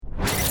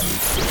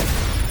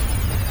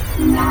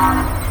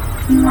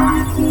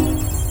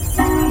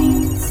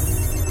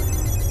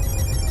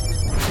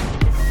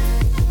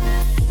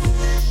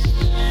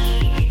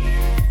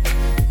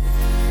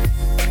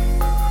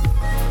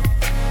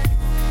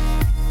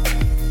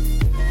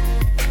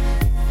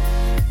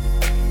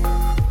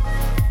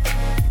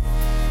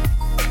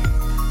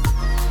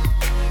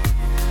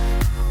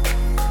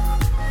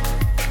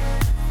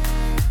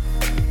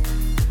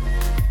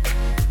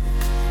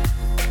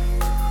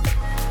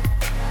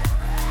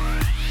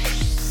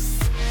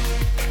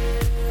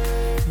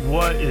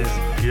What is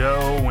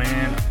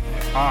going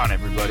on,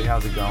 everybody?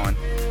 How's it going?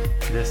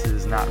 This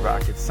is Not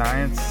Rocket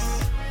Science,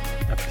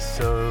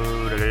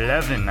 episode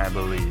 11, I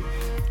believe.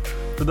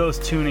 For those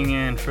tuning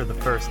in for the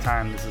first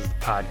time, this is the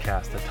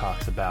podcast that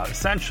talks about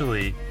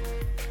essentially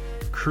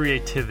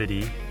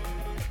creativity,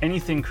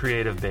 anything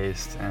creative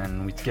based,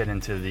 and we get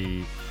into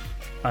the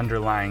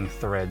underlying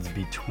threads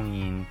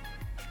between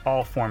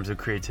all forms of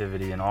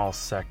creativity in all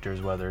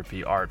sectors, whether it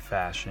be art,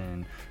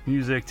 fashion,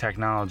 music,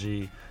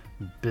 technology,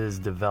 biz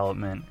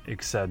development,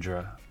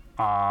 etc.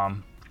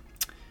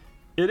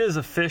 It is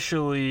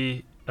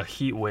officially a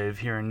heat wave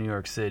here in New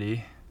York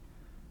City.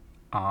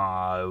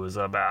 It was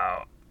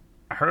about,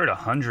 I heard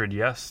 100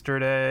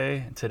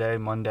 yesterday. Today,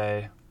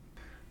 Monday,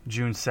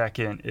 June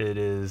 2nd, it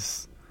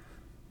is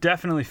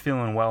definitely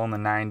feeling well in the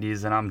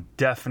 90s, and I'm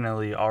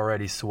definitely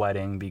already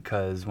sweating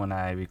because when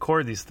I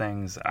record these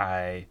things,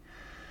 I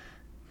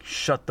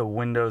shut the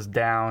windows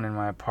down in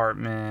my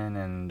apartment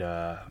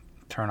and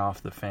turn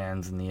off the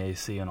fans and the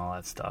AC and all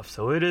that stuff.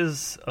 So it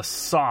is a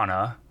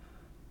sauna.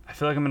 I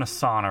feel like I'm in a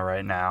sauna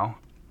right now,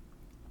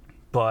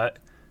 but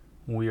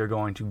we are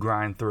going to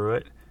grind through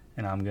it,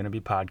 and I'm going to be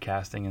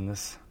podcasting in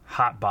this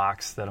hot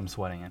box that I'm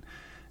sweating in.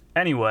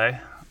 Anyway,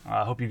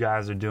 I hope you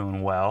guys are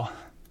doing well.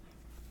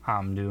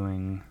 I'm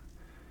doing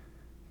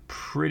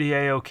pretty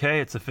A-okay.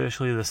 It's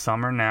officially the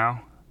summer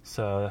now,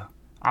 so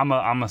I'm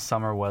a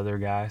summer weather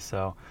guy,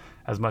 so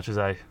as much as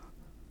I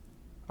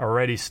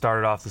already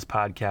started off this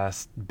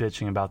podcast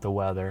bitching about the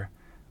weather,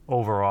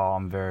 overall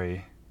I'm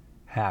very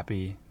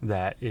happy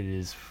that it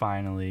is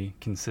finally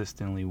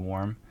consistently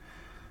warm.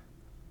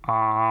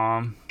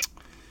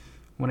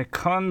 When it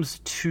comes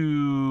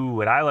to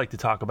what I like to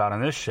talk about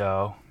on this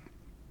show,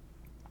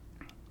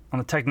 on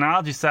the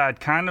technology side,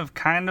 kind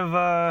of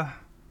a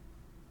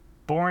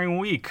boring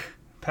week.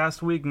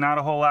 Past week, not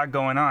a whole lot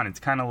going on. It's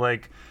kind of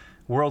like,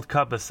 World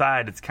Cup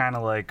aside, it's kind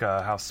of like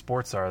how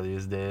sports are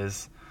these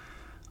days.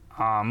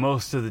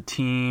 Most of the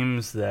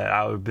teams that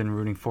I've been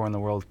rooting for in the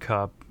World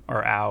Cup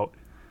are out.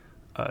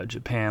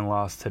 Japan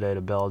lost today to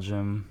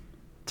Belgium.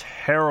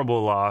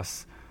 Terrible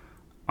loss.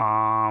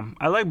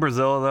 I like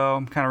Brazil, though.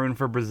 I'm kind of rooting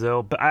for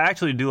Brazil. But I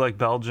actually do like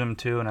Belgium,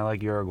 too, and I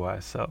like Uruguay.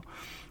 So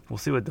we'll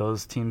see what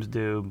those teams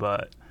do.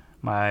 But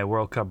my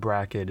World Cup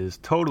bracket is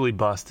totally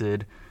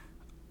busted.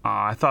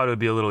 I thought it would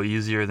be a little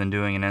easier than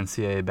doing an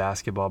NCAA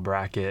basketball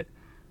bracket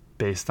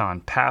based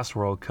on past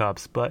World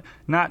Cups, but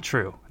not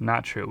true.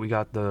 Not true. We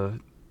got the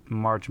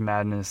March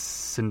Madness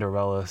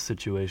Cinderella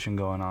situation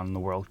going on in the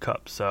World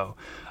Cup, so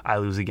I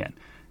lose again.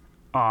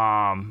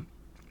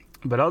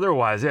 But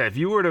otherwise, yeah, if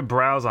you were to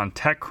browse on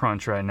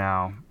TechCrunch right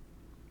now,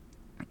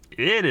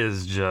 it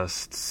is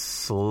just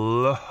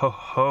slow.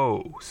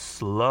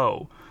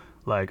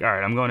 Like, all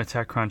right, I'm going to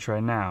TechCrunch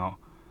right now.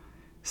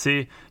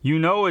 See, you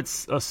know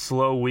it's a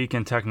slow week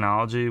in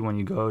technology when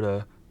you go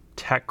to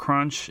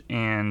TechCrunch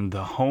and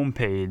the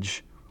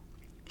homepage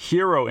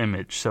hero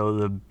image. So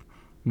the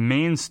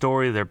main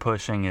story they're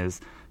pushing is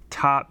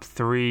top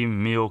 3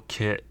 meal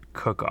kit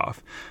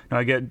cook-off. Now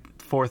I get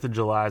 4th of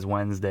July is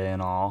Wednesday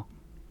and all,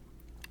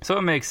 so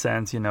it makes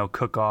sense,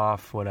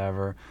 cook-off,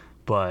 whatever.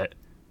 But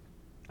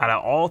out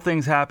of all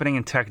things happening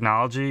in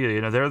technology,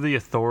 they're the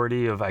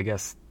authority of, I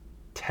guess,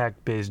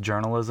 tech-based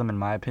journalism, in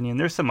my opinion.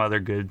 There's some other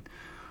good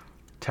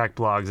tech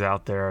blogs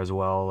out there as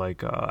well.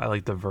 Like I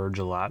like The Verge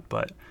a lot,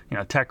 but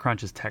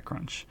TechCrunch is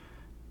TechCrunch,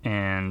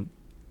 and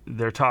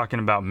they're talking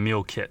about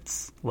meal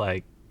kits.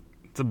 Like,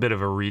 it's a bit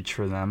of a reach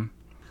for them,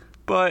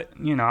 but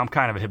I'm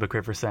kind of a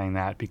hypocrite for saying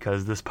that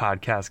because this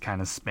podcast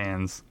kind of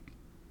spans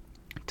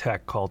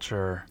tech,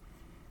 culture,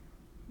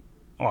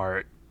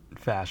 art,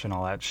 fashion,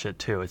 all that shit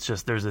too. It's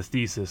just there's a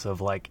thesis of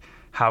like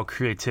how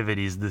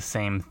creativity is the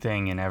same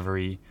thing in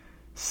every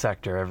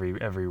sector,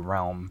 every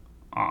realm.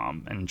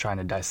 And trying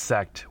to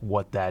dissect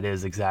what that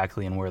is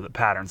exactly and where the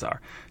patterns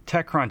are.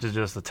 TechCrunch is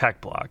just a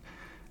tech blog.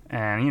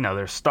 And,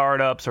 there's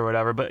startups or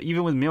whatever. But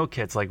even with meal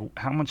kits, like,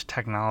 how much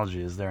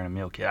technology is there in a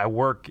meal kit? I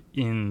work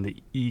in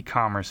the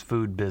e-commerce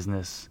food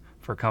business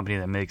for a company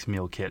that makes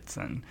meal kits.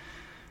 And,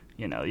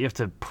 you have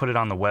to put it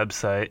on the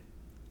website.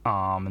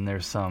 And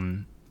there's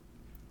some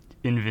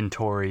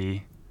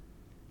inventory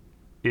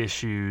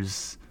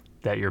issues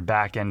that your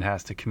back end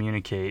has to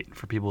communicate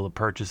for people to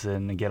purchase it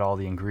and to get all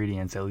the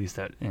ingredients, at least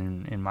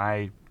in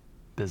my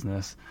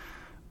business.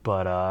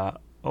 But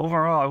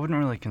overall, I wouldn't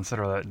really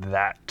consider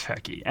that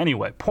techy.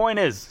 Anyway, point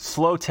is,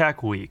 slow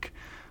tech week.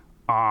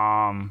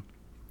 When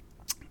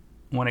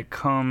it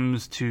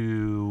comes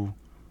to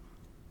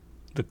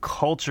the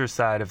culture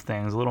side of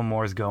things, a little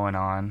more is going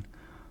on.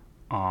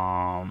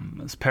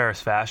 It's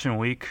Paris Fashion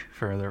Week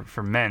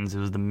for men's. It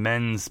was the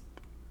men's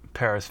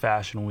Paris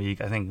Fashion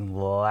Week, I think,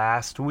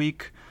 last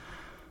week.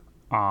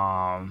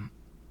 I'm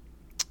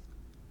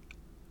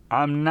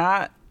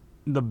not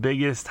the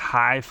biggest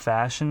high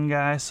fashion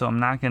guy, so I'm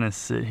not going to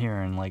sit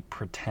here and like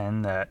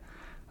pretend that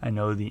I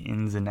know the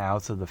ins and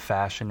outs of the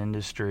fashion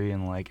industry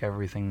and like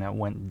everything that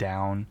went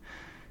down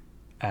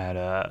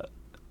at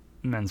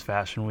Men's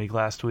Fashion Week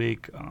last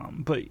week.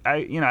 But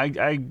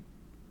I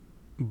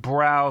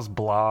browse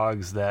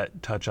blogs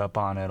that touch up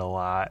on it a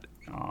lot.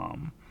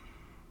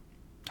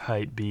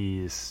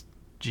 Hypebeast,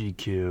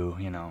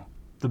 GQ,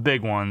 the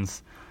big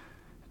ones.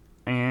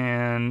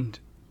 And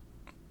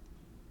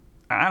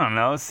I don't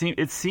know,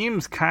 it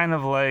seems kind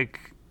of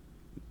like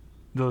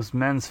those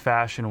men's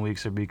fashion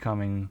weeks are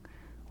becoming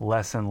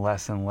less and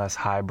less and less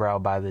highbrow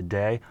by the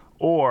day.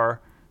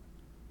 Or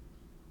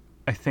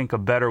I think a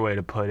better way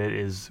to put it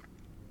is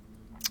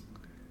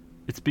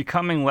it's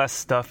becoming less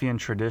stuffy and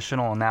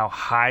traditional, and now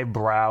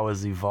highbrow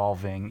is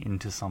evolving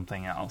into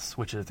something else,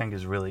 which I think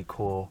is really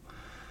cool.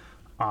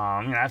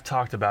 I've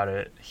talked about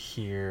it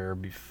here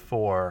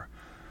before,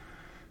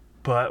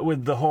 but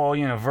with the whole,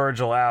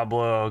 Virgil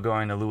Abloh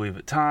going to Louis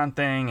Vuitton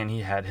thing, and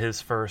he had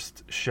his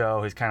first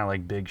show, his kind of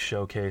like big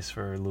showcase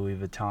for Louis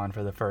Vuitton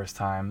for the first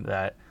time,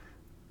 that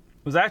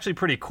was actually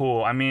pretty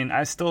cool. I mean,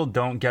 I still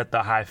don't get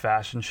the high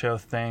fashion show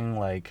thing.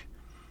 Like,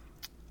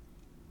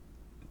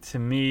 to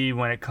me,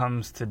 when it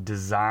comes to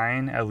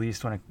design, at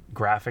least when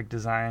graphic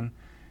design,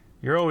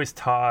 you're always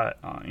taught,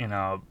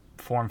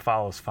 form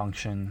follows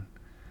function.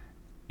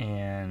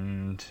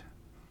 And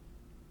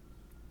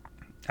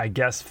I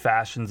guess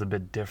fashion's a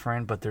bit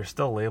different, but they're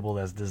still labeled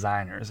as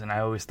designers. And I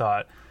always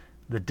thought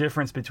the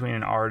difference between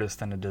an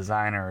artist and a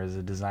designer is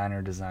a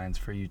designer designs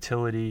for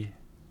utility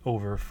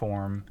over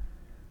form,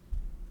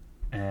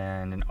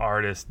 and an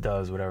artist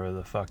does whatever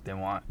the fuck they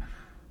want.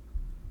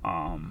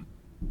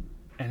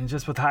 And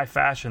just with high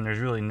fashion, there's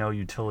really no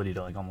utility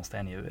to like almost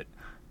any of it,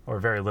 or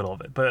very little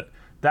of it. But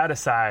that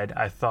aside,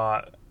 I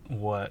thought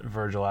what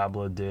Virgil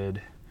Abloh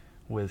did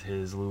with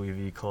his Louis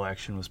V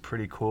collection was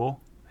pretty cool.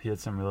 He had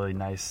some really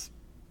nice,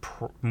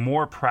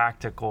 more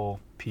practical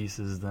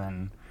pieces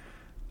than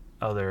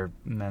other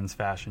men's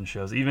fashion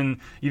shows. Even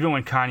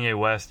when Kanye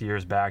West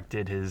years back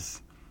did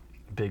his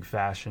big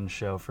fashion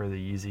show for the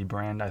Yeezy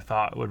brand, I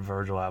thought what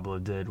Virgil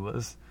Abloh did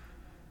was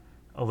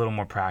a little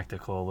more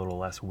practical, a little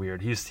less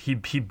weird.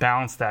 He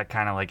balanced that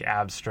kind of like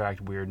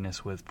abstract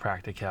weirdness with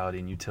practicality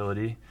and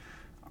utility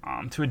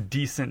to a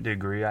decent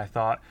degree. I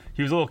thought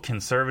he was a little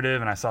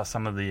conservative, and I saw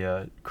some of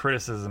the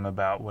criticism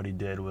about what he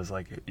did was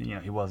like,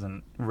 he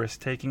wasn't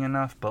risk-taking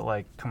enough, but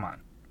like, come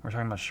on, we're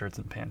talking about shirts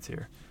and pants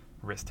here.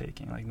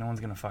 Risk-taking, like, no one's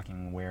gonna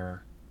fucking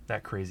wear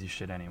that crazy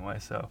shit anyway.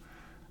 So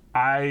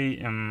I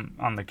am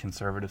on the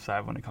conservative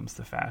side when it comes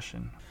to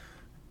fashion.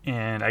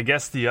 And I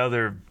guess the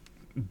other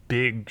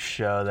big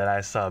show that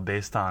I saw,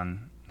 based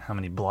on how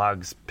many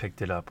blogs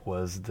picked it up,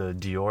 was the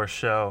Dior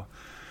show.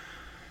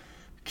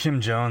 Kim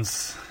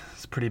Jones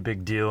is a pretty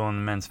big deal in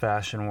the men's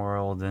fashion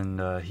world,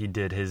 and he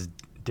did his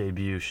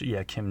debut.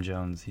 Kim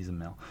Jones, he's a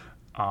male,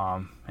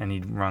 and he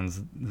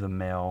runs the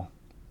male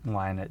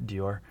line at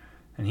Dior,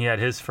 and he had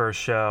his first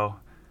show.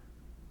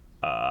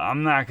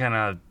 I'm not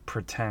gonna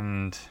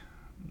pretend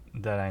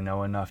that I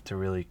know enough to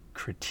really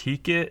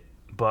critique it,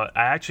 but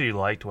I actually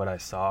liked what I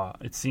saw.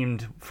 It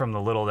seemed, from the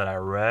little that I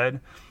read,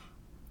 it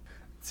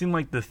seemed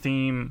like the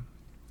theme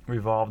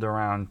revolved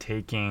around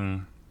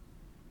taking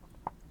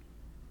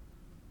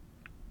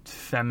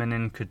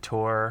feminine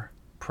couture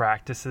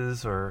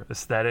practices or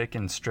aesthetic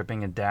and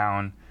stripping it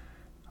down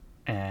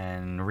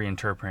and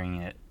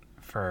reinterpreting it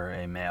for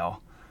a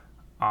male.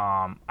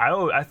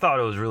 I thought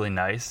it was really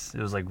nice.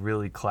 It was like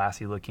really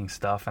classy looking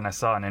stuff, and I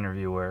saw an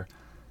interview where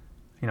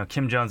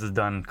Kim Jones has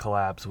done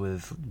collabs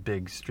with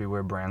big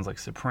streetwear brands like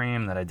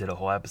Supreme that I did a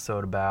whole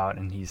episode about,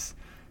 and he's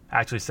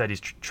actually said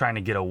he's trying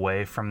to get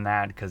away from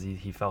that because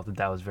he felt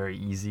that was very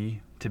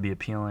easy to be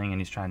appealing, and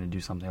he's trying to do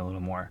something a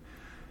little more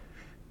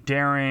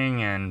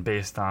daring and,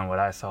 based on what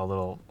I saw, a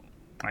little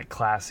like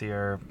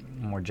classier,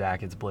 more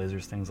jackets,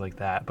 blazers, things like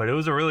that. But it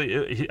was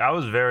I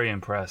was very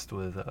impressed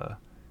with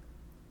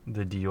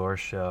the Dior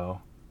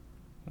show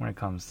when it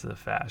comes to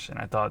fashion.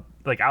 I thought,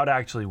 like, I would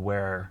actually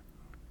wear...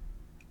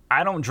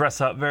 I don't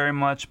dress up very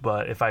much,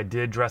 but if I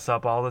did dress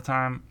up all the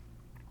time,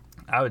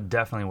 I would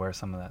definitely wear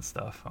some of that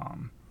stuff.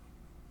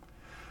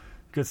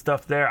 Good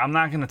stuff there. I'm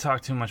not going to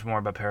talk too much more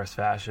about Paris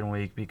Fashion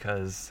Week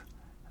because,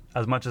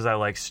 as much as I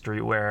like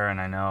streetwear,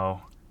 and I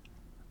know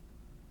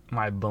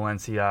my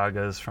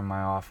Balenciagas from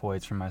my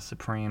Off-Whites from my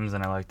Supremes,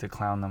 and I like to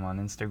clown them on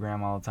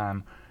Instagram all the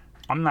time,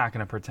 I'm not going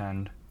to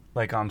pretend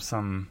like I'm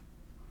some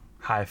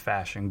high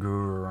fashion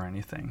guru or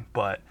anything.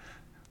 But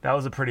that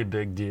was a pretty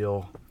big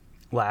deal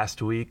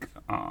last week.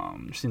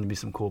 There seemed to be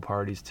some cool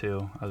parties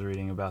too. I was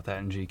reading about that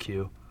in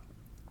GQ.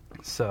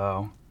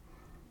 So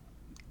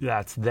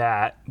that's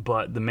that.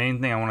 But the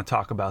main thing I want to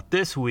talk about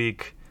this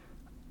week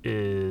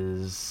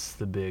is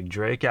the big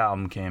Drake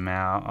album came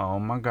out. Oh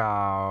my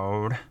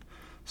god.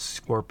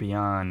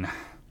 Scorpion.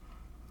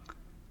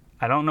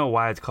 I don't know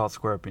why it's called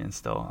Scorpion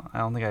still. I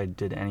don't think I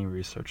did any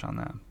research on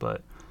that,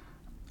 but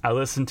I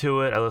listened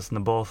to it. I listened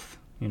to both,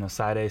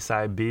 side A,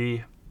 side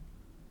B.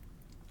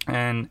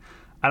 And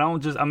I'm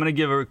going to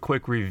give a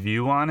quick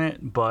review on it,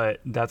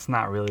 but that's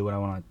not really what I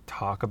want to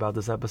talk about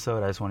this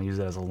episode. I just want to use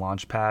it as a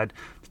launch pad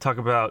to talk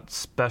about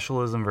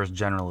specialism versus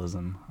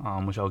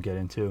generalism, which I'll get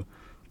into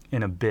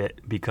in a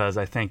bit, because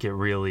I think it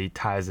really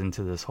ties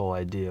into this whole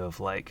idea of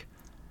like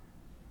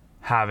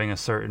having a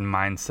certain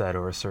mindset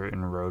or a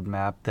certain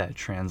roadmap that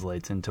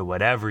translates into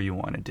whatever you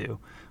want to do,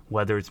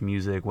 whether it's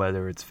music,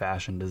 whether it's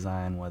fashion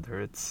design,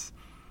 whether it's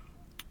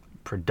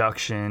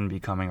production,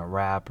 becoming a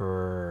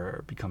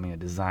rapper, becoming a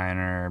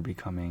designer,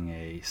 becoming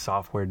a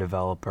software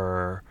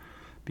developer,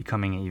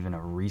 becoming even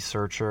a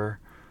researcher.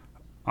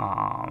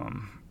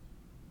 The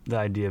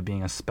idea of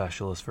being a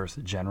specialist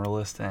versus a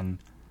generalist. And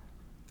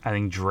I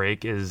think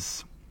Drake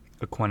is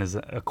a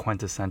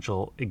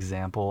quintessential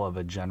example of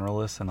a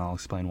generalist, and I'll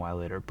explain why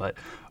later. But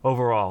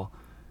overall,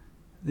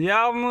 the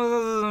album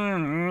was...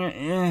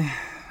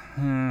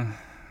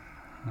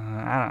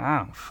 I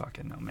don't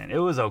fucking know, man. It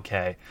was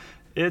okay.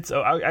 It's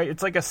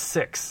like a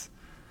 6.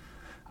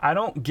 I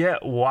don't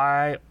get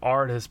why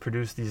artists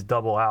produce these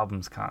double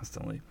albums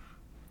constantly.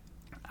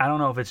 I don't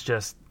know if it's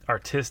just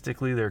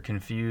artistically they're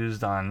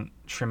confused on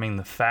trimming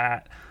the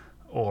fat,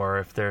 or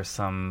if there's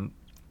some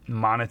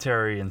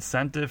monetary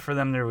incentive for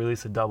them to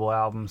release a double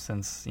album,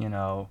 since,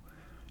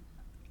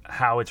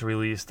 how it's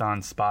released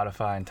on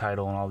Spotify and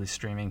Tidal and all these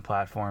streaming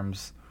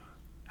platforms,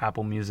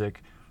 Apple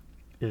Music,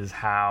 is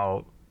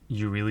how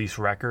you release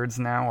records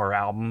now, or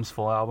albums,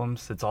 full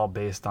albums. It's all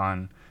based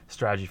on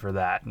strategy for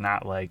that,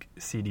 not like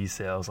CD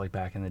sales like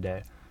back in the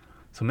day.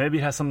 So maybe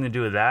it has something to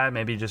do with that.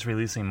 Maybe just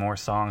releasing more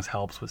songs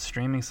helps with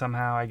streaming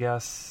somehow, I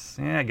guess.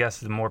 Yeah, I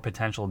guess more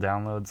potential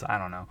downloads. I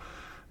don't know.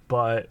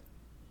 But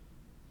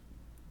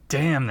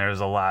damn, there's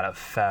a lot of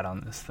fat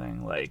on this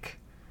thing. Like,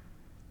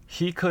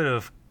 he could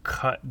have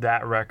cut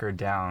that record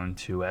down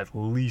to at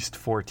least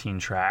 14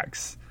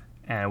 tracks,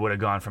 and it would have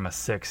gone from a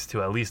 6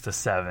 to at least a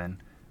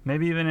 7.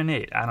 Maybe even an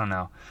 8. I don't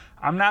know.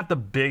 I'm not the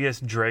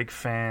biggest Drake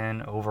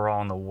fan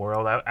overall in the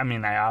world. I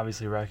mean, I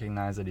obviously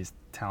recognize that he's a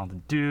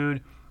talented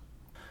dude.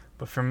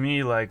 But for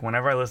me, like,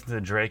 whenever I listen to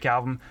the Drake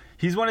album,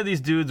 he's one of these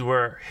dudes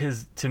where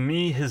to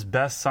me, his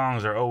best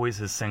songs are always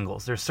his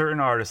singles. There's certain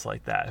artists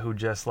like that who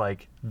just,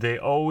 like, they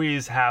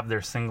always have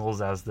their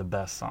singles as the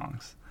best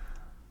songs.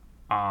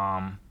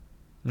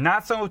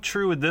 Not so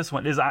true with this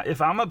one. If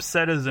I'm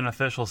Upset is an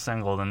official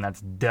single, then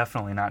that's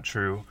definitely not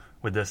true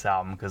with this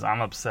album, because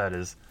I'm Upset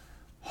is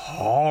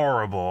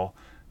horrible.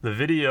 The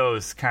video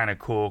is kind of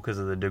cool because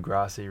of the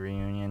Degrassi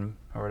reunion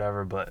or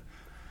whatever, but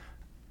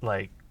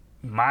like,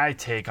 my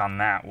take on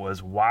that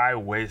was, why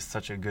waste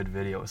such a good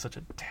video with such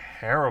a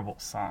terrible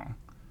song?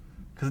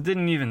 Because it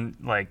didn't even,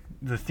 like,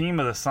 the theme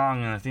of the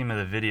song and the theme of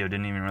the video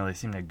didn't even really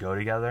seem to go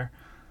together.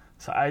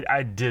 So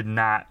I did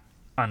not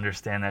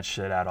understand that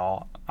shit at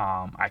all.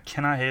 I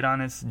cannot hate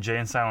on it. Jay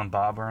and Silent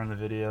Bob are in the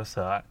video,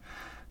 so I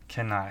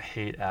cannot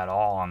hate at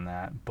all on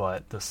that.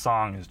 But the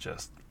song is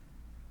just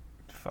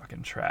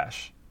fucking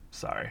trash.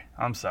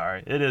 I'm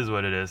sorry. It is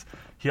what it is.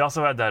 He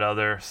also had that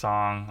other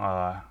song,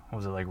 what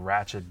was it, like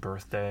Ratchet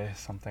Birthday,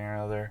 something or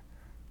other.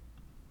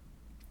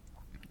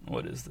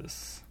 What is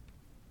this?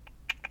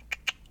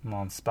 I'm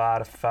on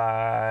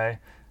Spotify.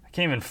 I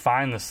can't even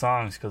find the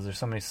songs because there's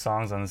so many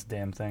songs on this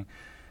damn thing.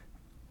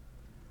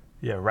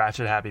 Yeah,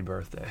 Ratchet Happy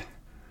Birthday.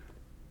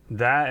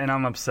 That and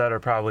I'm Upset are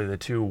probably the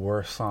two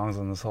worst songs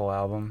on this whole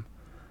album.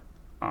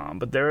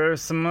 But there are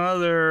some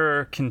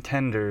other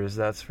contenders,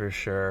 that's for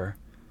sure.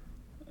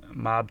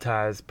 Mob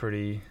Tie's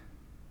pretty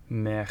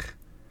meh.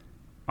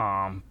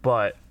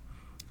 But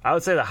I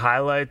would say the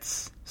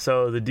highlights,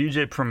 so the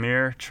DJ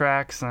Premier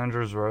track,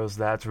 Sandra's Rose,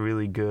 that's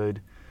really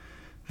good.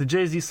 The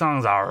Jay-Z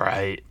song's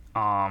alright.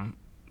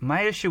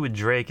 My issue with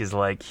Drake is,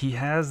 like, he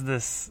has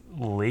this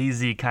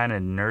lazy kind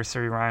of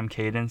nursery rhyme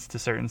cadence to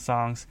certain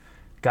songs.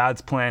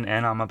 God's Plan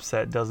and I'm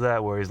Upset does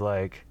that, where he's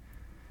like,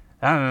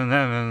 I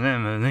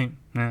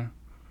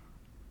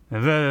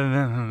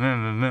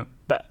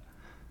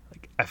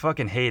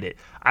fucking hate it.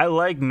 I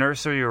like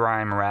nursery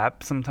rhyme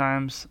rap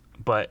sometimes,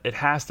 but it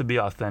has to be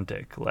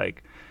authentic.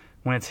 Like,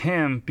 when it's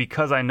him,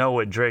 because I know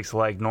what Drake's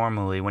like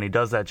normally, when he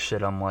does that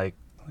shit, I'm like,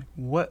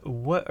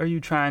 what are you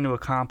trying to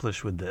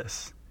accomplish with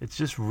this? It's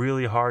just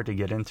really hard to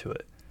get into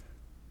it.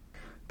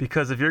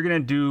 Because if you're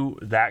going to do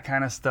that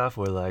kind of stuff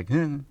where, like,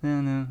 when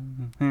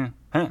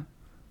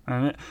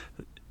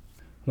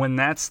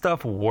that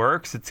stuff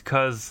works, it's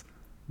because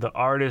the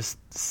artist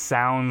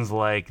sounds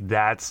like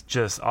that's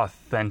just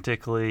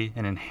authentically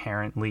and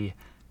inherently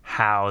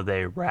how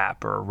they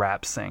rap or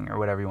rap sing or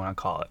whatever you want to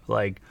call it.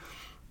 Like,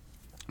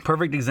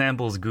 perfect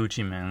example is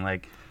Gucci Mane.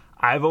 Like,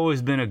 I've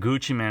always been a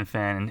Gucci Mane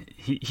fan, and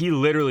he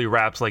literally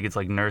raps like it's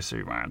like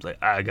nursery rhymes.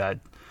 Like, I got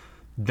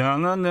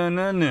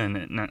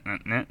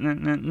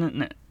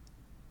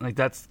like,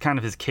 that's kind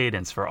of his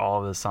cadence for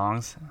all of his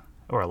songs,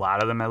 or a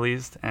lot of them at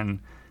least. And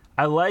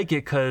I like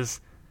it because,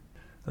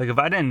 like, if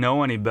I didn't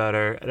know any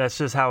better, that's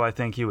just how I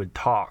think he would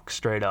talk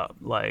straight up.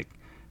 Like,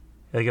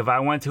 Like, if I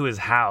went to his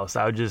house,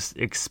 I would just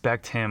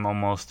expect him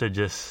almost to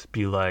just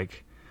be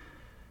like,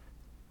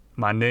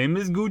 "My name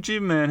is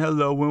Gucci Mane,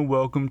 hello and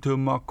welcome to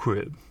my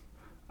crib.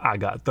 I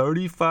got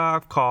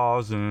 35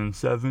 cars and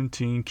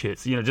 17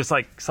 kids." You know, just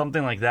like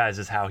something like that is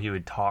just how he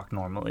would talk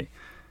normally.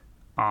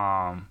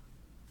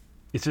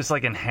 It's just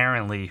like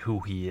inherently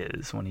who he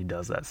is when he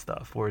does that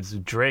stuff. Whereas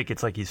Drake,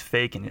 it's like he's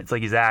faking it. It's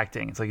like he's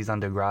acting. It's like he's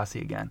on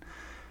Degrassi again.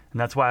 And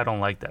that's why I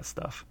don't like that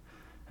stuff.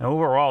 And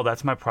overall,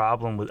 that's my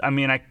problem with...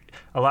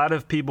 a lot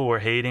of people were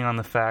hating on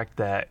the fact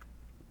that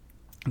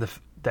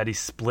that he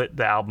split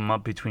the album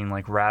up between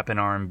like rap and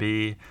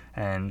R&B.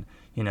 And,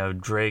 you know,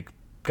 Drake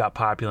got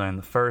popular in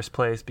the first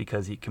place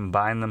because he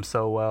combined them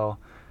so well.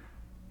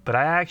 But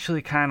I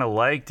actually kind of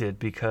liked it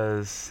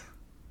because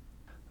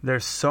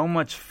there's so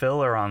much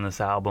filler on this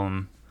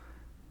album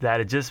that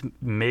it just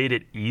made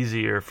it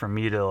easier for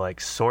me to like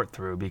sort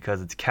through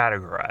because it's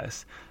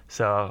categorized.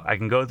 So I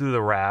can go through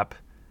the rap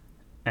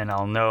and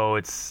I'll know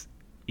it's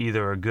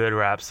either a good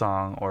rap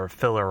song or a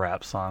filler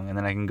rap song, and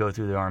then I can go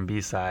through the R&B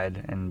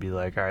side and be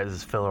like, all right, this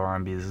is filler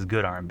R&B, this is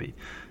good R&B.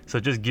 So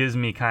it just gives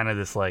me kind of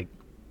this like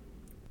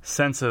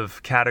sense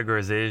of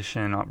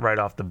categorization right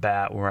off the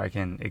bat where I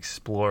can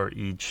explore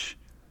each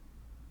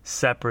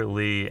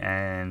separately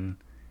and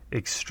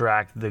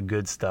extract the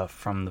good stuff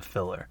from the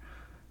filler.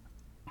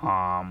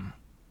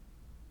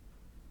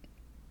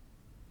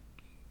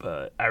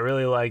 But I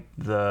really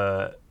liked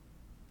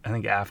I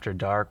think After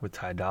Dark with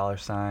Ty Dolla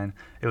 $ign.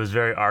 It was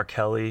very R.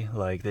 Kelly,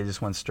 like they just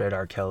went straight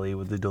R. Kelly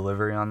with the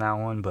delivery on that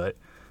one, but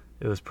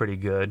it was pretty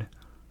good.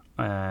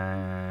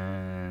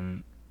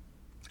 And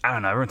I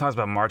don't know, everyone talks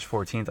about March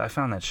 14th. I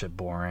found that shit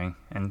boring.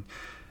 And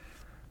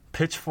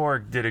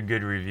Pitchfork did a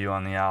good review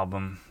on the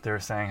album. They were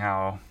saying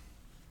how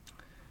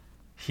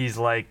he's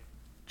like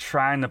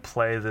trying to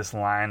play this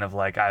line of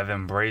like, I've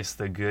embraced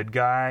the good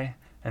guy,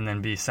 and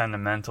then be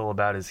sentimental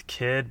about his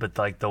kid, but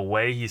like the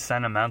way he's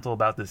sentimental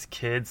about this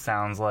kid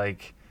sounds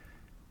like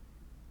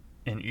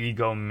an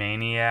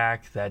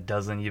egomaniac that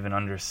doesn't even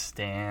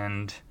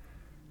understand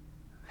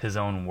his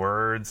own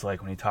words.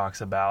 Like when he talks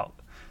about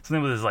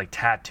something with his like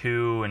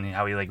tattoo and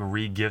how he like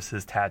re-gifts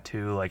his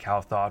tattoo, like, how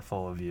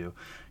thoughtful of you.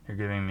 You're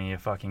giving me a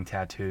fucking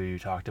tattoo you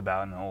talked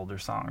about in an older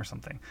song or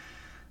something.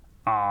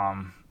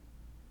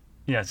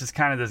 It's just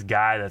kind of this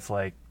guy that's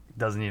like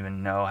doesn't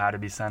even know how to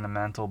be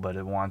sentimental, but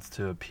it wants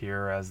to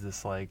appear as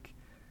this like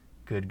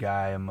good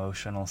guy,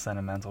 emotional,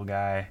 sentimental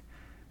guy.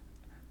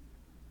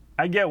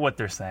 I get what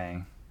they're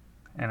saying,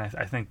 and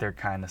I think they're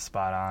kind of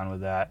spot on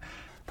with that.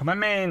 But my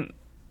main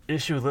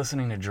issue with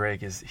listening to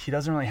Drake is he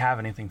doesn't really have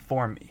anything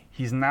for me.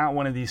 He's not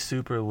one of these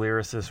super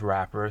lyricist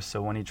rappers,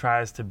 so when he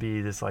tries to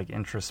be this like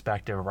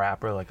introspective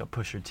rapper like a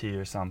Pusha T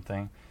or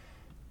something,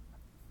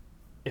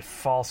 it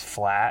falls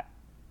flat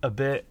a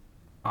bit.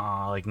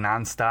 Like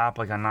Nonstop,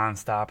 like on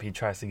Nonstop, he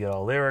tries to get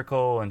all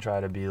lyrical and try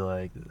to be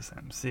like this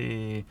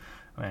MC,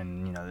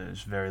 and you know,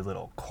 there's very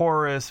little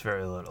chorus,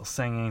 very little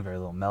singing, very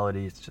little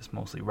melody. It's just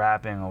mostly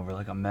rapping over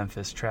like a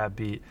Memphis trap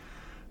beat.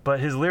 But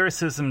his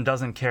lyricism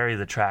doesn't carry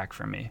the track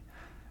for me.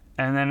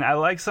 And then I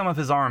like some of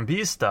his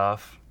R&B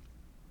stuff,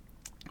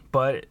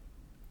 but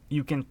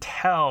you can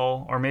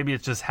tell, or maybe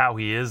it's just how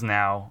he is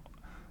now,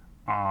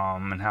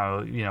 and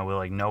how, you know, with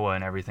like Noah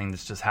and everything,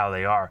 that's just how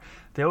they are.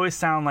 They always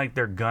sound like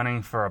they're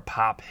gunning for a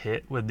pop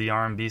hit with the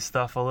R&B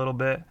stuff a little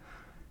bit.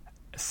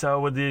 So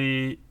with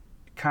the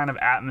kind of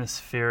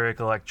atmospheric,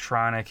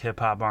 electronic,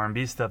 hip-hop,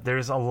 R&B stuff,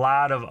 there's a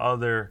lot of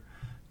other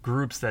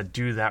groups that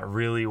do that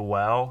really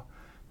well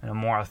in a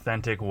more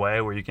authentic way,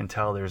 where you can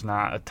tell there's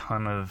not a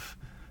ton of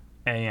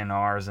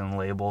A&Rs and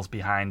labels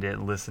behind it,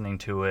 listening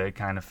to it,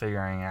 kind of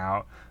figuring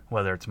out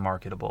whether it's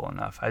marketable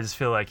enough. I just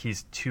feel like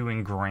he's too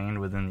ingrained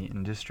within the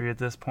industry at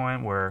this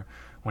point, where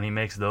when he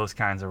makes those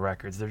kinds of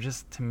records, they're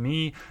just, to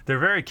me, they're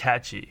very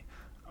catchy.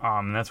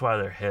 And that's why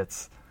they're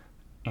hits.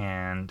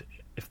 And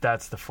if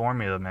that's the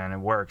formula, man, it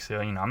works. You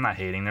know, I'm not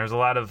hating. There's a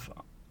lot of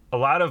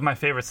my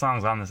favorite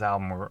songs on this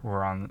album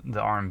were on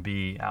the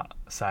R&B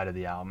side of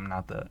the album,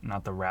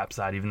 not the rap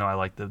side, even though I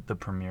like the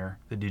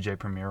DJ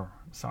Premier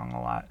song a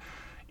lot.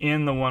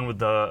 And the one with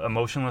the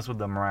Emotionless with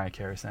the Mariah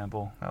Carey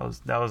sample.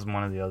 That was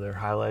one of the other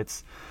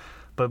highlights.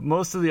 But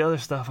most of the other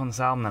stuff on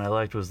this album that I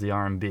liked was the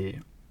R&B.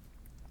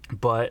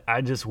 But I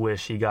just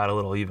wish he got a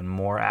little even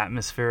more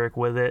atmospheric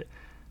with it.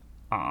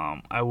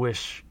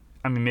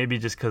 Maybe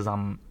just because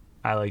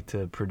I like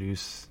to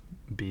produce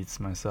beats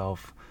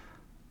myself.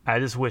 I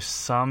just wish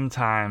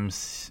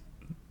sometimes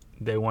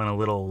they went a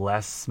little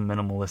less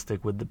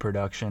minimalistic with the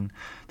production.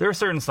 There are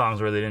certain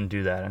songs where they didn't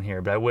do that on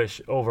here, but I wish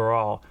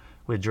overall,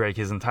 with Drake,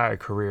 his entire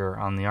career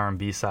on the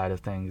R&B side of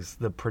things,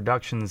 the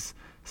production's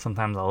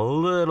sometimes a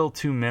little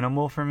too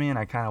minimal for me, and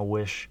I kind of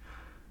wish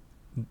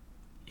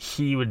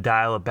he would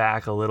dial it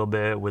back a little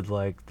bit with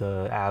like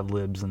the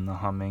ad-libs and the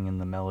humming and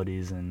the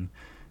melodies, and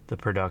the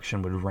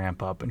production would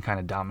ramp up and kind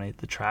of dominate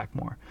the track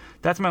more.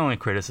 That's my only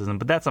criticism,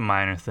 but that's a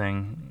minor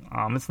thing.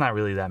 It's not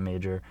really that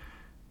major.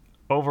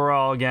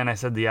 Overall, again, I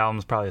said the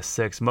album's probably a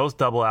 6. Most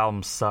double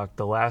albums suck.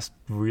 The last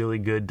really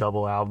good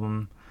double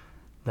album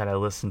that I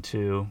listened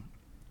to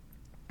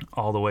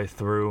all the way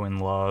through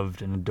and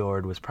loved and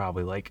adored was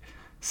probably like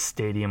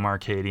Stadium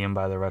Arcadium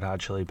by the Red Hot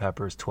Chili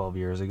Peppers 12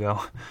 years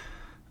ago.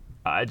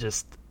 I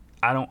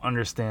don't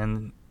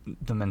understand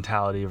the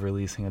mentality of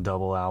releasing a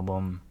double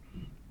album.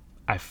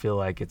 I feel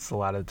like it's a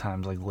lot of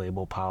times like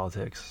label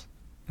politics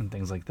and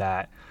things like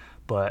that.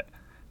 But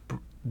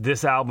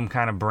this album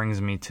kind of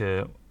brings me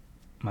to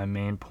my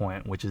main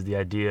point, which is the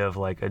idea of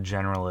like a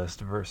generalist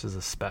versus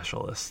a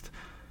specialist.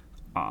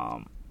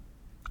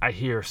 I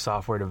hear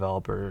software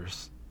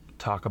developers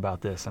talk about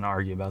this and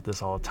argue about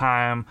this all the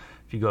time.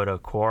 If you go to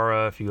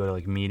Quora, if you go to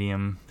like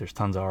Medium, there's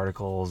tons of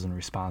articles and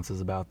responses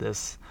about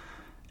this.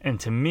 And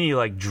to me,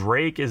 like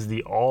Drake is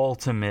the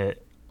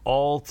ultimate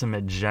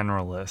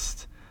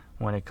generalist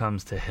when it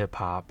comes to hip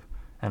hop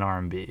and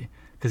R&B,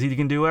 because he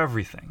can do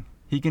everything.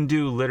 He can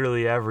do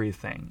literally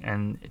everything.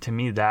 And to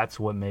me, that's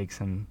what makes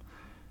him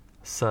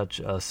such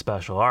a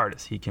special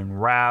artist. He can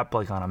rap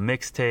like on a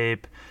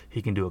mixtape.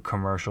 He can do a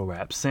commercial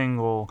rap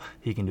single.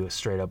 He can do a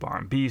straight up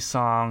R&B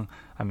song.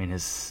 I mean,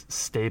 his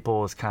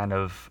staple is kind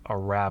of a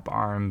rap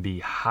R&B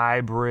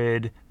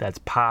hybrid that's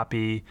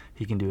poppy.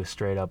 He can do a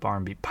straight up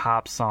R&B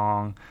pop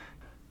song.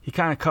 He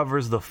kind of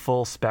covers the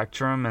full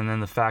spectrum, and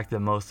then the fact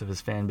that most of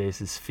his fan base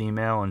is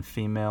female, and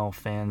female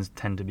fans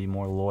tend to be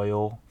more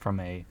loyal from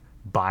a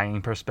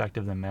buying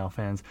perspective than male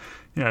fans.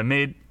 You know, it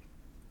made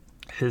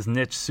his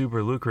niche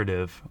super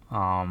lucrative.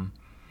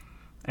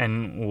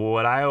 And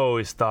what I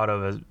always thought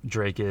of as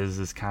Drake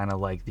is kind of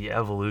like the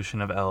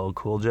evolution of LL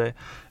Cool J.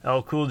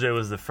 LL Cool J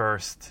was the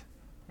first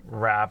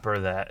rapper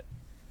that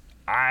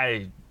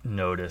I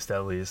noticed,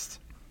 at least,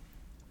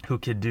 who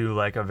could do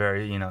like a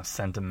very, you know,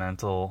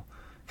 sentimental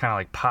kind of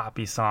like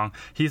poppy song.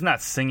 He's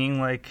not singing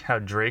like how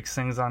Drake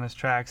sings on his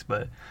tracks,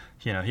 but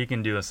you know, he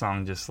can do a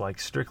song just like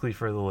strictly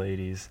for the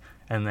ladies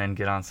and then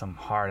get on some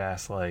hard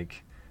ass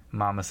like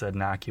Mama Said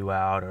Knock You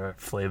Out or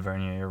Flavor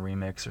in Your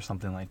remix or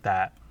something like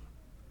that.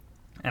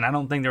 And I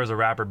don't think there was a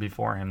rapper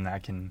before him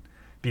that can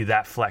be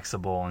that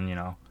flexible and, you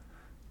know,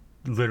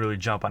 literally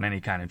jump on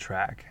any kind of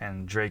track.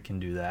 And Drake can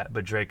do that.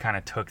 But Drake kind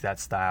of took that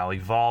style,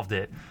 evolved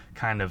it,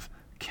 kind of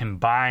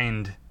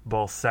combined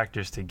both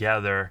sectors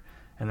together,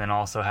 and then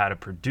also had a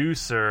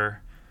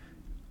producer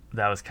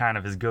that was kind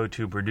of his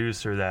go-to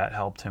producer that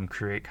helped him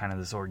create kind of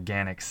this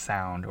organic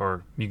sound,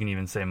 or you can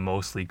even say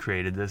mostly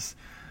created this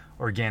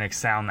organic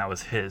sound that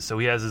was his. So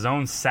he has his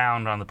own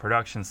sound on the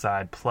production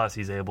side, plus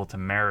he's able to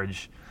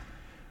marriage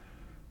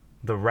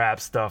the rap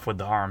stuff with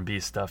the R&B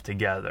stuff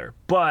together.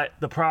 But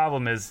the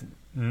problem is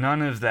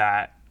none of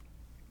that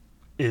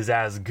is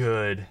as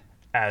good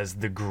as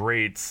the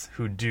greats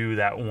who do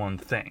that one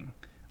thing.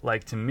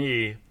 Like, to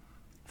me,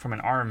 from an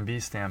R&B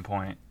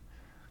standpoint,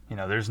 you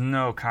know, there's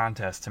no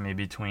contest to me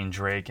between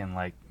Drake and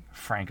like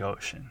Frank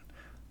Ocean.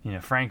 You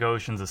know, Frank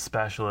Ocean's a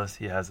specialist.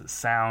 He has his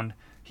sound.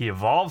 He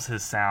evolves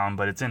his sound,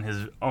 but it's in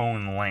his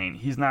own lane.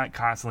 He's not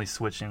constantly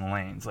switching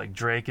lanes. Like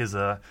Drake is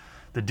the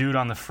dude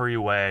on the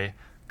freeway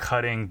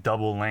cutting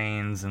double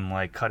lanes and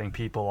like cutting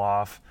people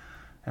off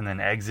and then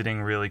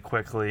exiting really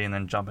quickly and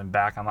then jumping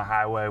back on the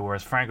highway,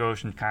 whereas Frank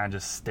Ocean kind of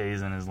just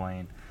stays in his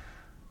lane.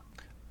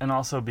 And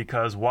also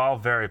because while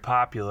very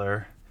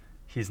popular,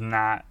 he's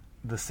not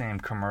the same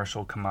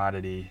commercial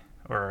commodity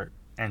or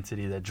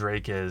entity that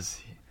Drake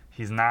is.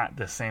 He's not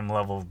the same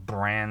level of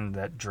brand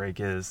that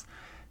Drake is.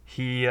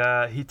 He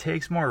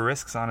takes more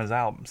risks on his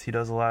albums. He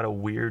does a lot of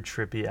weird,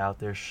 trippy, out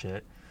there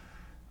shit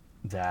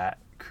that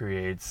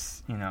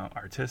creates, you know,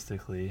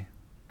 artistically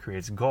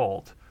creates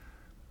gold.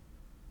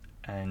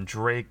 And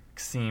Drake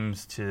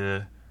seems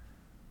to,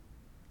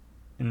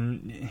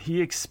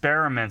 he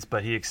experiments,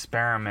 but he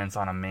experiments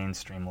on a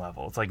mainstream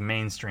level. It's like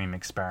mainstream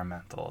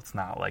experimental. It's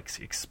not like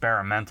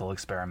experimental.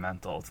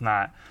 It's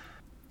not,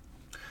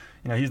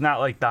 you know, he's not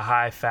like the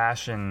high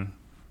fashion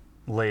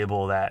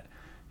label that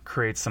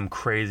creates some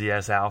crazy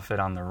ass outfit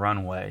on the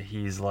runway.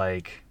 He's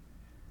like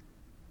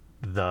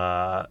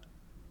the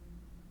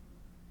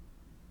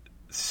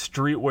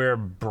streetwear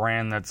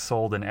brand that's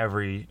sold in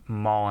every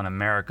mall in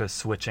America,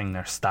 switching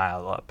their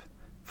style up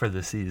for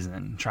the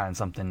season, trying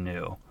something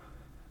new.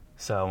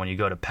 So when you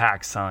go to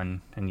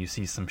PacSun and you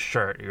see some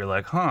shirt, you're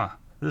like, huh,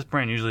 this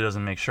brand usually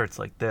doesn't make shirts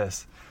like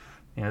this.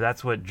 You know,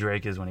 that's what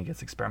Drake is when he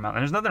gets experimental.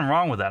 And there's nothing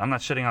wrong with that. I'm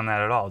not shitting on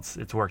that at all.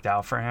 It's worked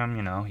out for him.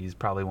 You know, he's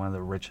probably one of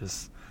the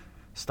richest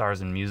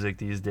stars in music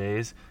these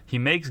days. He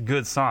makes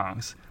good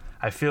songs.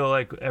 I feel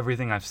like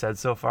everything I've said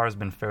so far has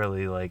been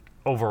fairly, like,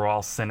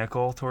 overall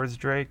cynical towards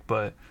Drake,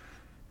 but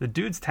the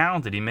dude's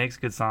talented. He makes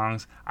good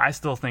songs. I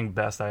still think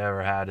Best I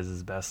Ever Had is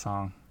his best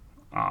song,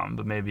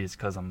 but maybe it's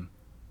because I'm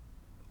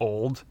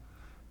old,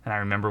 and I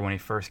remember when he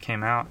first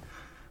came out.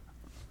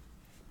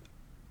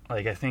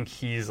 Like, I think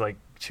he's, like,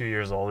 2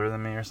 years older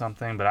than me or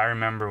something, but I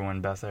remember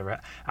when Best I Ever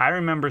Had. I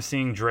remember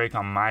seeing Drake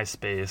on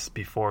MySpace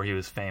before he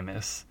was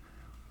famous.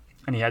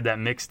 And he had that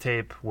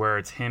mixtape where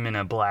it's him in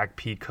a black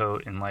pea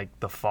coat in like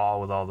the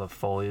fall with all the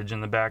foliage in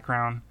the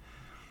background.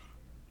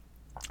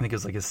 I think it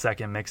was like his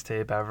second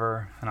mixtape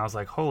ever. And I was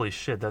like, holy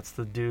shit, that's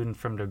the dude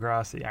from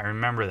Degrassi. I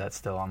remember that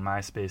still on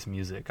MySpace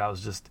Music. I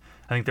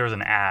think there was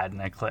an ad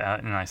and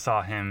I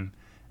saw him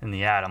in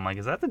the ad. I'm like,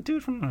 is that the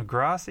dude from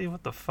Degrassi?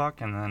 What the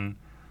fuck? And then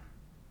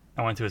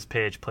I went to his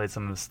page, played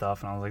some of his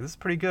stuff, and I was like, this is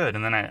pretty good.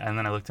 And then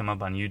I looked him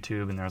up on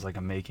YouTube, and there was like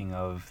a making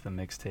of the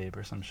mixtape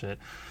or some shit.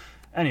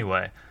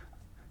 Anyway,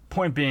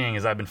 point being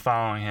is I've been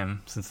following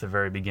him since the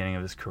very beginning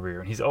of his career,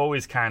 and he's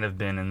always kind of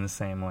been in the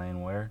same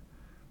lane where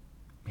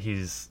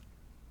he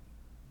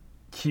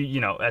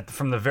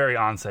from the very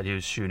onset he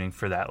was shooting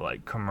for that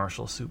like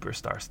commercial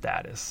superstar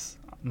status,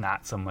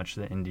 not so much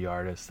the indie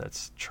artist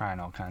that's trying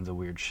all kinds of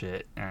weird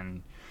shit,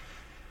 and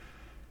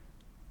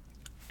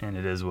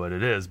it is what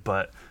it is.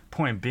 But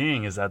point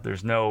being is that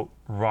there's no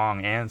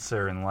wrong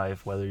answer in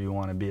life whether you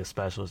want to be a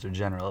specialist or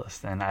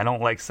generalist. And I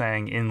don't like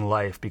saying in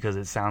life because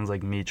it sounds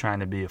like me trying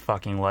to be a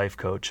fucking life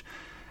coach.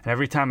 And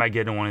every time I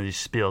get in one of these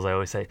spiels, I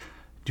always say,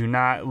 do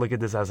not look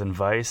at this as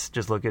advice,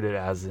 just look at it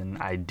as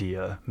an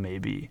idea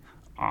maybe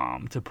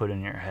to put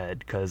in your head,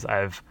 because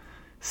I've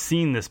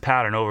seen this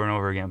pattern over and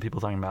over again.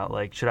 People talking about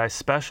like, should I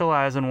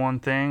specialize in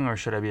one thing or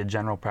should I be a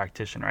general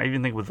practitioner? I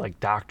even think with like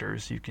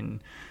doctors you can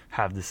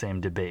have the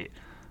same debate.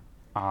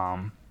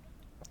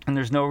 And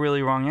there's no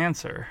really wrong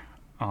answer.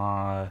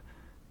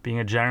 Being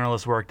a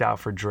generalist worked out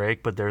for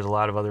Drake, but there's a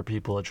lot of other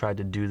people that tried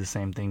to do the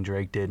same thing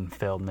Drake did and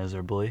failed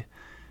miserably.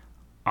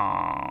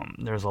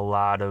 There's a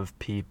lot of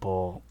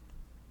people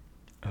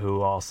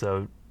who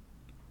also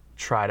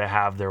try to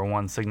have their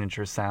one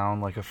signature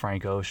sound, like a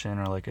Frank Ocean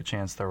or like a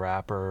Chance the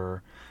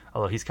Rapper,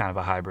 although he's kind of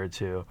a hybrid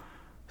too,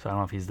 so I don't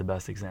know if he's the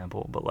best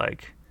example, but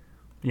like,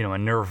 you know, a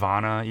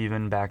Nirvana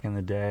even back in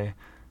the day.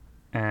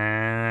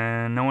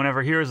 And no one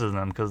ever hears of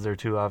them because they're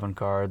too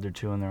avant-garde, they're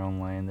too in their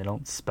own lane, they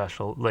don't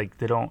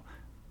they don't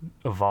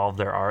evolve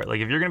their art.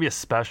 Like if you're going to be a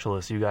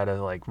specialist, you got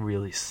to like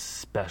really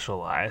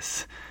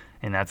specialize,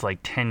 and that's like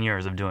 10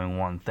 years of doing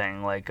one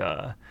thing. Like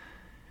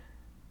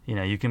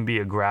you can be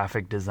a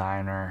graphic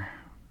designer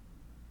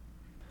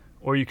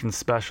or you can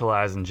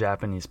specialize in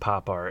Japanese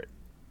pop art.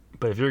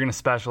 But if you're going to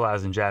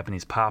specialize in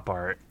Japanese pop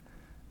art,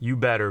 you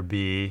better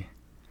be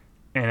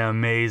an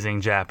amazing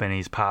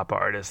Japanese pop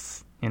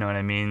artist. You know what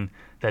I mean?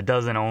 That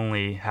doesn't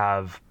only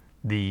have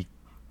the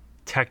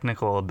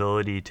technical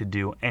ability to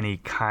do any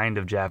kind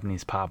of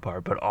Japanese pop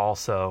art, but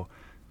also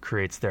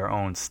creates their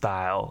own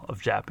style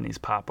of Japanese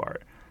pop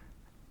art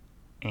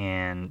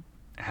and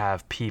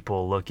have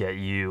people look at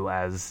you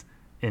as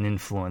an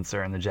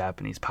influencer in the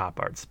Japanese pop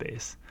art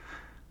space.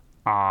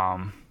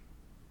 I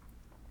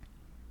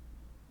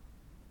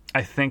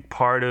think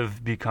part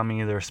of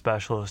becoming either a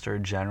specialist or a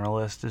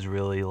generalist is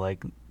really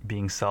like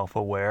being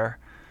self-aware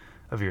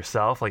of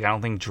yourself. Like I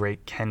don't think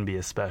Drake can be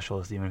a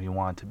specialist even if he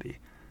wanted to be.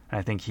 And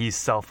I think he's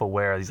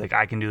self-aware. He's like,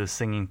 I can do this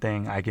singing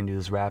thing, I can do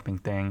this rapping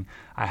thing.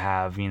 I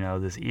have,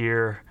 this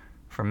ear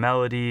for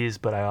melodies,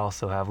 but I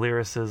also have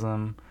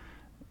lyricism,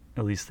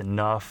 at least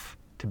enough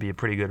to be a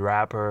pretty good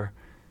rapper.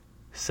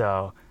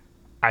 So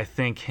I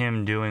think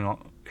him doing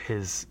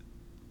his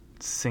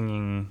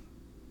singing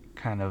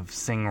kind of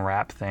sing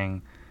rap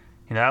thing,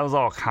 that was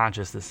all a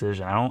conscious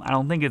decision. I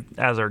don't think it's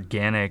as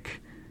organic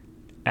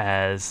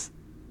as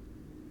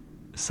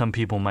some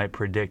people might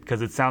predict,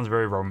 because it sounds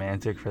very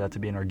romantic for that to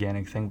be an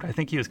organic thing, but I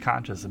think he was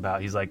conscious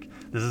about, he's like,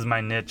 this is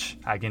my niche,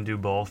 I can do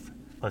both,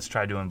 let's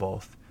try doing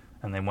both,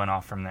 and they went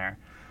off from there.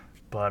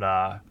 But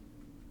I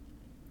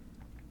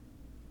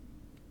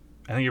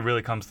think it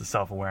really comes to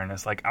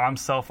self-awareness. Like I'm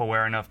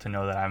self-aware enough to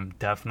know that I'm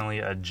definitely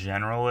a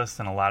generalist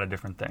in a lot of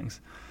different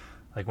things.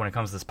 Like when it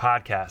comes to this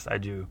podcast,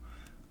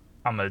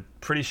 I'm a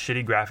pretty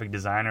shitty graphic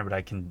designer, but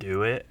I can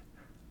do it.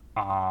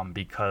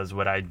 Because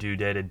what I do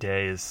day to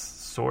day is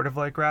sort of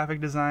like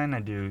graphic design.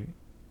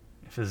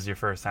 If this is your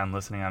first time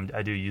listening,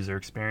 I do user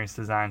experience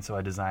design, so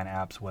I design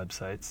apps,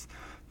 websites,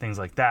 things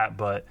like that,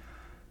 but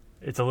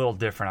it's a little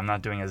different. I'm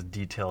not doing as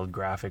detailed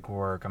graphic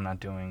work. I'm not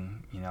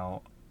doing,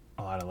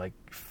 a lot of like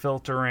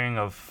filtering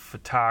of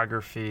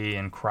photography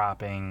and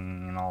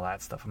cropping and all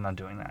that stuff. I'm not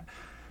doing that.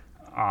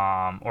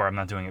 Or I'm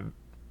not doing it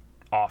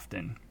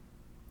often.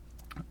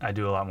 I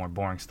do a lot more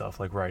boring stuff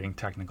like writing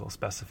technical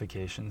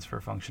specifications for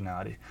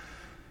functionality,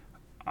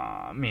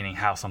 meaning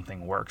how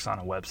something works on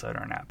a website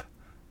or an app.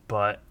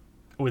 But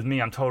with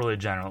me, I'm totally a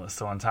generalist.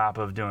 So on top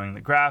of doing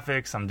the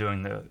graphics, I'm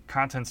doing the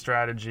content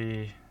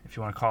strategy, if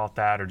you want to call it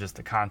that, or just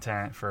the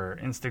content for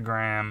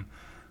Instagram,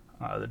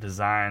 the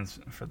designs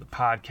for the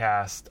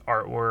podcast,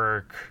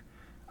 artwork.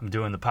 I'm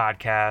doing the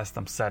podcast.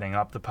 I'm setting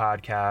up the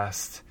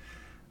podcast.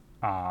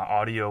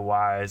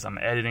 Audio-wise, I'm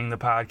editing the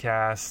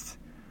podcast.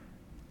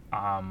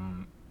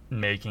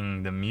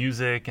 Making the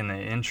music and the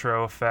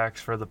intro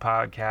effects for the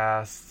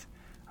podcast.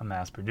 I'm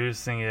mass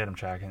producing it. I'm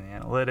tracking the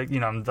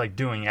analytics. I'm like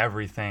doing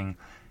everything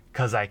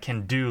because I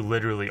can do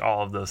literally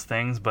all of those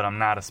things, but I'm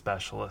not a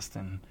specialist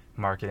in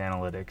market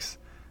analytics.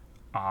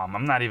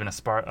 I'm not even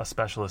a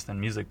specialist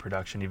in music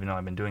production, even though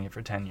I've been doing it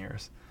for 10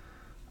 years.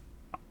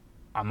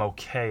 I'm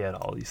okay at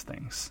all these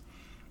things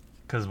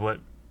because what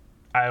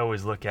I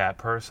always look at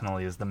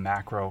personally is the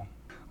macro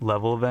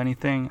level of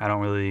anything. I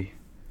don't really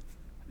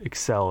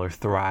excel or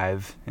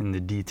thrive in the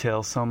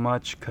details so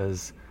much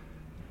because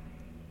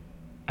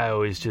I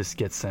always just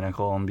get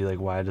cynical and be like,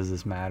 why does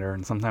this matter?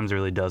 And sometimes it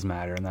really does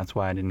matter, and that's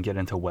why I didn't get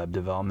into web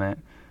development.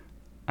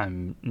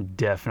 I'm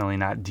definitely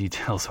not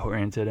details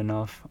oriented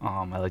enough.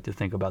 I like to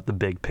think about the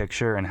big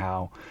picture and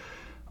how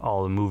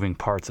all the moving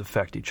parts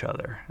affect each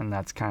other, and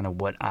that's kind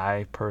of what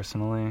I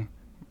personally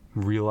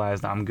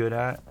realized I'm good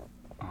at,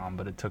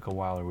 but it took a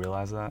while to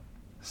realize that.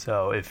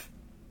 So if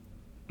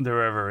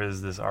there ever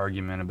is this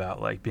argument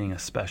about like being a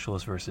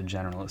specialist versus a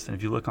generalist, and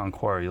if you look on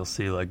Quora, you'll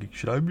see like,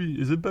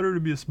 is it better to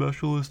be a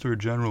specialist or a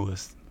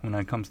generalist? When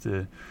it comes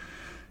to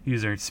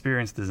user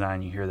experience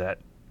design, you hear that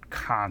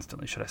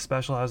constantly. Should I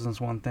specialize in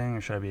this one thing,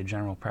 or should I be a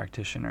general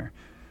practitioner?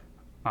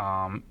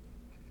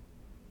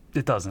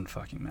 It doesn't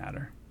fucking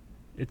matter.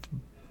 It's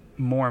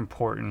more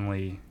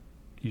importantly,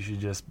 you should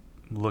just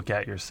look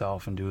at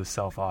yourself and do a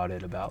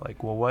self-audit about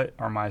like, well, what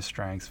are my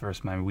strengths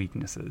versus my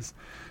weaknesses?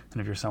 And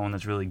if you're someone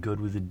that's really good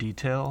with the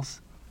details,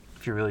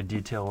 if you're really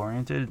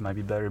detail-oriented, it might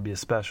be better to be a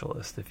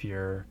specialist. If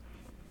you're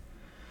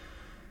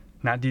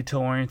not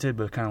detail-oriented,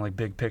 but kind of like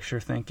big picture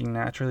thinking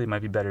naturally, it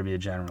might be better to be a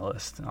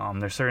generalist.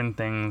 There's certain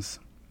things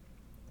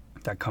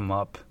that come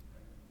up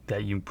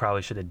that you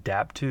probably should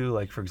adapt to,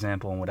 like for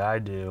example in what I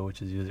do,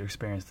 which is user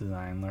experience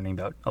design, learning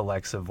about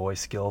Alexa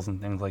voice skills and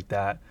things like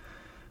that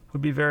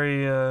would be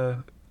very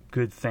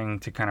good thing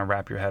to kind of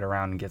wrap your head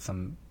around and get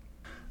some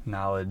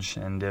knowledge.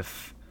 And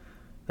if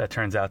that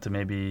turns out to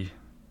maybe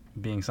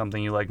being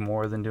something you like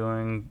more than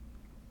doing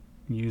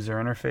user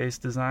interface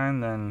design,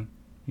 then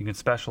you can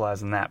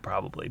specialize in that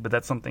probably. But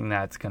that's something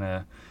that's going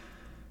to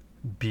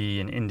be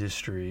an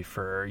industry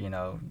for,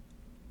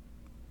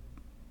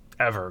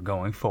 ever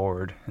going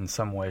forward in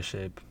some way,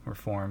 shape, or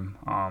form.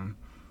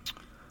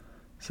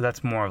 So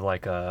that's more of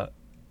like a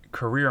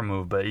career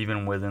move, but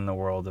even within the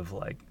world of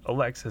like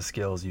Alexa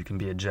skills, you can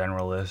be a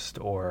generalist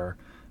or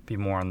be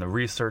more on the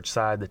research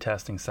side, the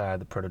testing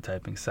side, the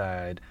prototyping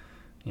side,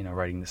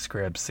 writing the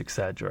scripts,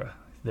 etc.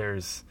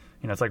 There's,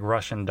 it's like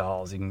Russian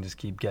dolls. You can just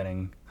keep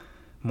getting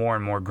more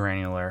and more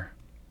granular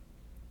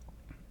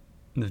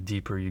the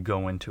deeper you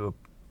go into a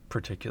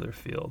particular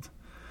field.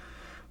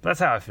 But that's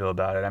how I feel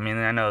about it. I mean,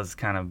 I know it's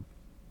kind of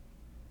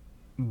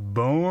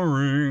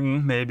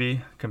boring,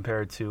 maybe,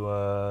 compared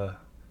to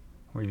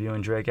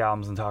reviewing Drake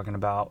albums and talking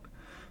about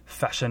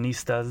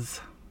fashionistas,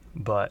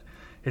 but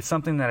it's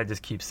something that I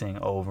just keep seeing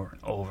over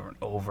and over and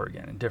over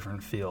again in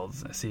different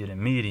fields. I see it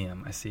in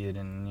Medium, I see it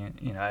in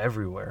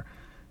everywhere,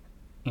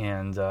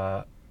 and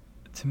to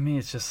me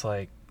it's just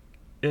like,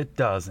 it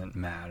doesn't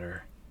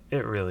matter.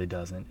 It really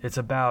doesn't. It's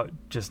about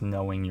just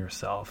knowing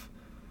yourself,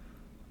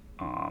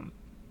 and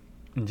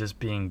just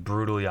being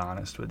brutally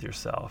honest with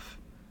yourself,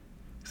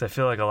 because I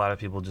feel like a lot of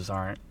people just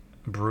aren't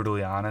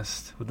brutally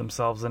honest with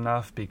themselves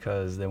enough,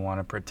 because they want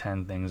to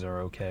pretend things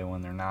are okay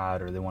when they're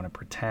not, or they want to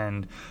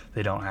pretend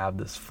they don't have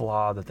this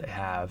flaw that they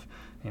have.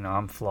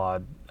 I'm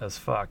flawed as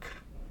fuck.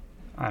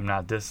 I'm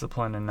not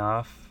disciplined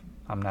enough.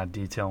 I'm not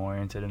detail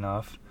oriented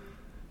enough.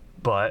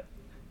 But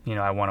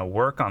I want to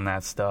work on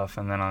that stuff,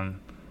 and then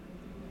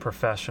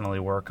professionally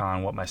work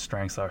on what my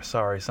strengths are.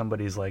 Sorry,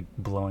 somebody's like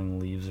blowing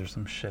leaves or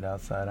some shit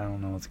outside. I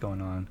don't know what's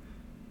going on.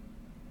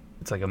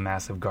 It's like a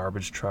massive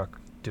garbage truck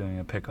doing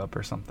a pickup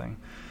or something.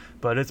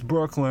 But it's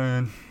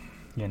Brooklyn,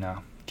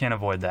 can't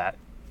avoid that.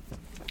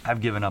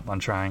 I've given up on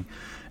trying.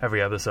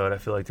 Every episode I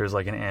feel like there's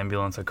like an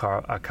ambulance, a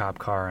cop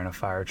car, and a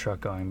fire truck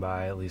going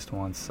by at least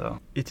once, so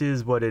it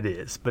is what it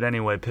is. But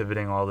anyway,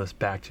 pivoting all this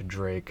back to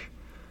Drake,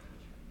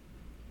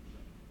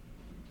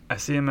 I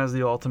see him as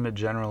the ultimate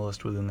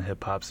generalist within the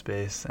hip-hop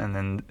space, and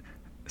then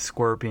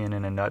Scorpion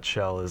in a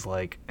nutshell is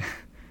like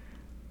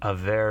a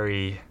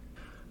very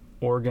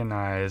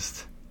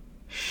organized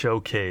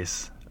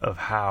showcase of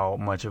how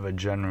much of a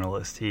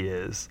generalist he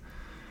is.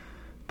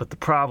 But the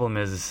problem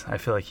is, I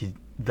feel like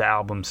the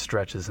album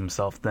stretches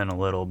himself thin a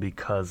little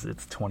because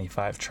it's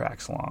 25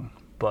 tracks long.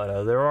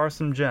 But there are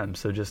some gems,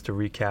 so just to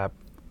recap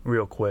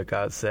real quick,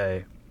 I'd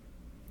say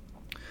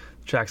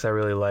the tracks I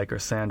really like are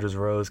Sandra's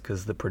Rose,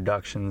 because the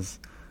production's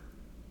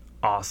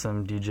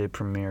awesome. DJ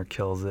Premier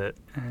kills it,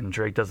 and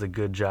Drake does a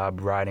good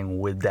job riding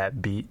with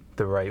that beat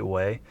the right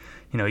way.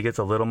 He gets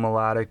a little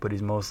melodic, but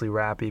he's mostly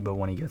rappy, but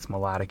when he gets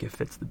melodic, it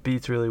fits the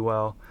beats really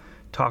well.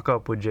 Talk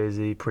Up with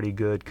Jay-Z, pretty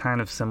good, kind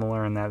of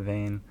similar in that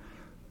vein.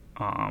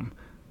 I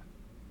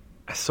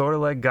sort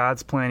of like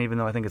God's Plan, even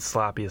though I think it's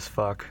sloppy as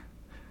fuck.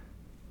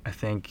 I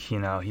think,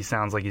 he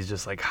sounds like he's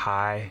just like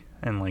high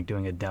and like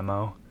doing a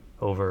demo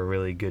over a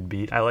really good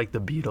beat. I like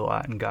the beat a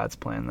lot in God's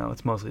Plan, though.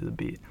 It's mostly the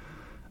beat.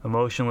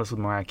 Emotionless with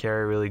Mariah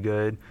Carey, really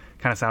good.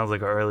 Kind of sounds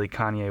like an early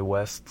Kanye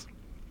West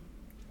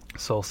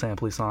soul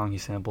sampley song. He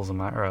samples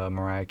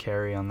Mariah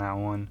Carey on that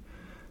one,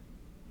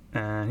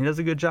 and he does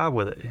a good job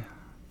with it.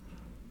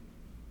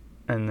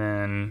 And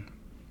then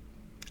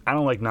I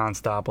don't like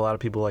Nonstop. A lot of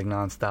people like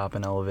Nonstop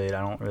and Elevate. I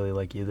don't really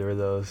like either of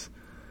those.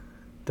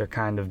 They're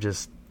kind of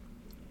just,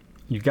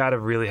 you got to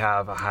really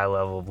have a high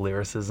level of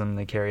lyricism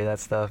to carry that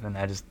stuff, and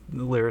the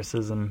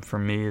lyricism for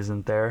me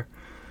isn't there.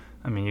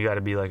 I mean, you got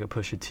to be like a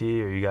Pusha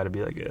T, or you got to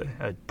be like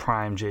a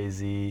prime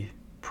Jay-Z,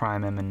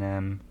 prime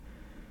Eminem,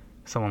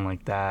 someone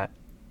like that.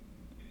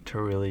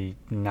 to really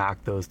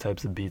knock those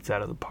types of beats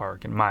out of the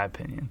park, in my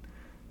opinion,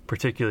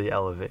 particularly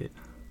Elevate.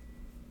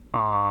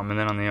 And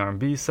then on the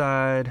R&B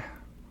side,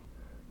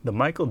 the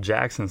Michael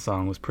Jackson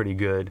song was pretty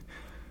good.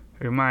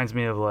 It reminds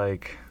me of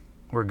like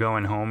We're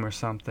Going Home or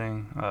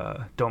something.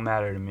 Don't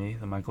Matter to Me,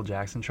 the Michael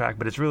Jackson track,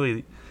 but it's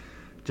really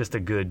just a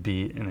good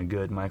beat and a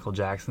good Michael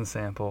Jackson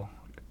sample.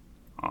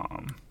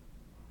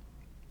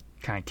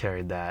 Kind of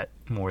carried that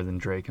more than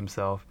Drake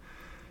himself.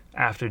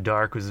 After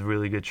Dark was a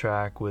really good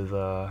track with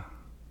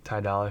Ty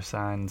Dolla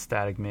 $ign and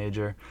Static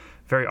Major.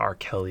 Very R.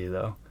 Kelly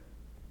though.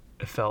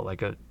 It felt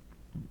like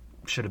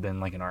should have been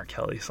like an R.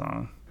 Kelly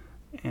song.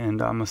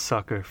 And I'm a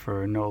sucker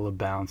for Nola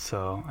Bounce,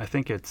 so I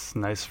think it's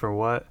Nice for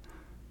What.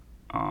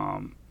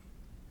 Song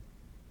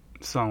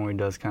where he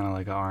does kind of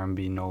like an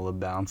R&B Nola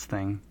Bounce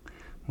thing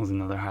was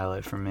another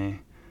highlight for me.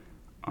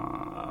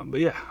 But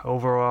yeah,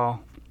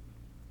 overall,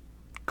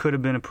 could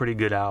have been a pretty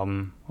good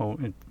album.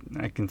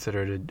 I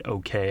consider it an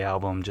okay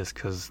album just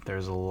because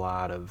there's a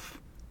lot of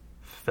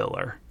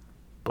filler.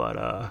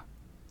 But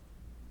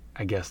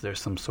I guess there's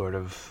some sort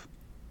of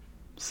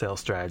sales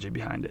strategy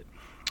behind it.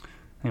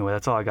 Anyway,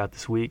 that's all I got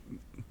this week.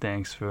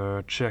 Thanks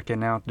for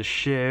checking out the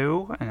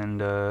show,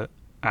 and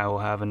I will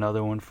have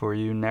another one for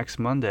you next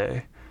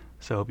Monday.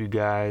 So I hope you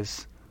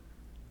guys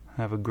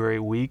have a great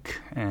week,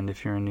 and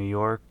if you're in New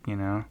York,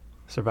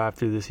 survive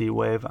through this heat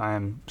wave. I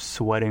am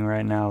sweating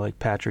right now like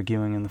Patrick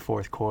Ewing in the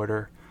fourth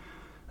quarter.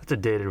 That's a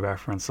dated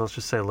reference, so let's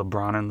just say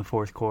LeBron in the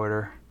fourth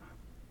quarter.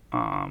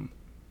 I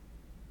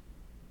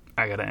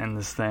gotta end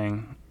this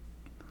thing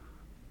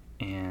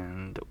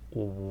and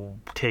we'll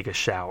take a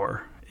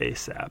shower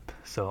ASAP.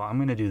 So I'm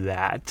gonna do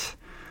that.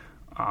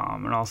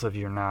 And also, if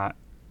you're not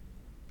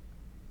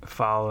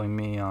following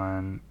me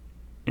on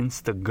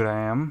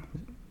Instagram,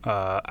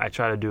 I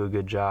try to do a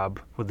good job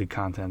with the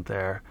content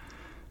there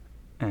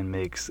and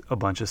makes a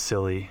bunch of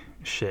silly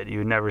shit. You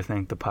would never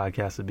think the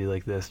podcast would be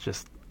like this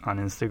just on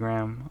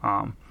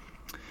Instagram.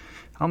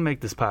 I'll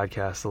make this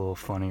podcast a little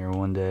funnier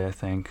one day. I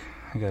think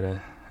I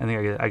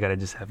gotta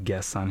just have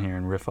guests on here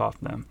and riff off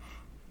them.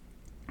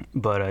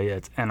 But yeah,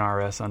 it's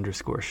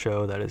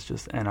NRS_show. That is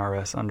just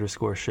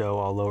NRS_show,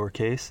 all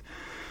lowercase.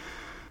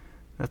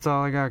 That's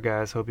all I got,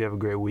 guys. Hope you have a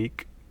great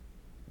week.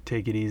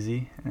 Take it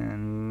easy,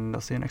 and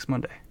I'll see you next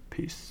Monday.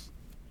 Peace.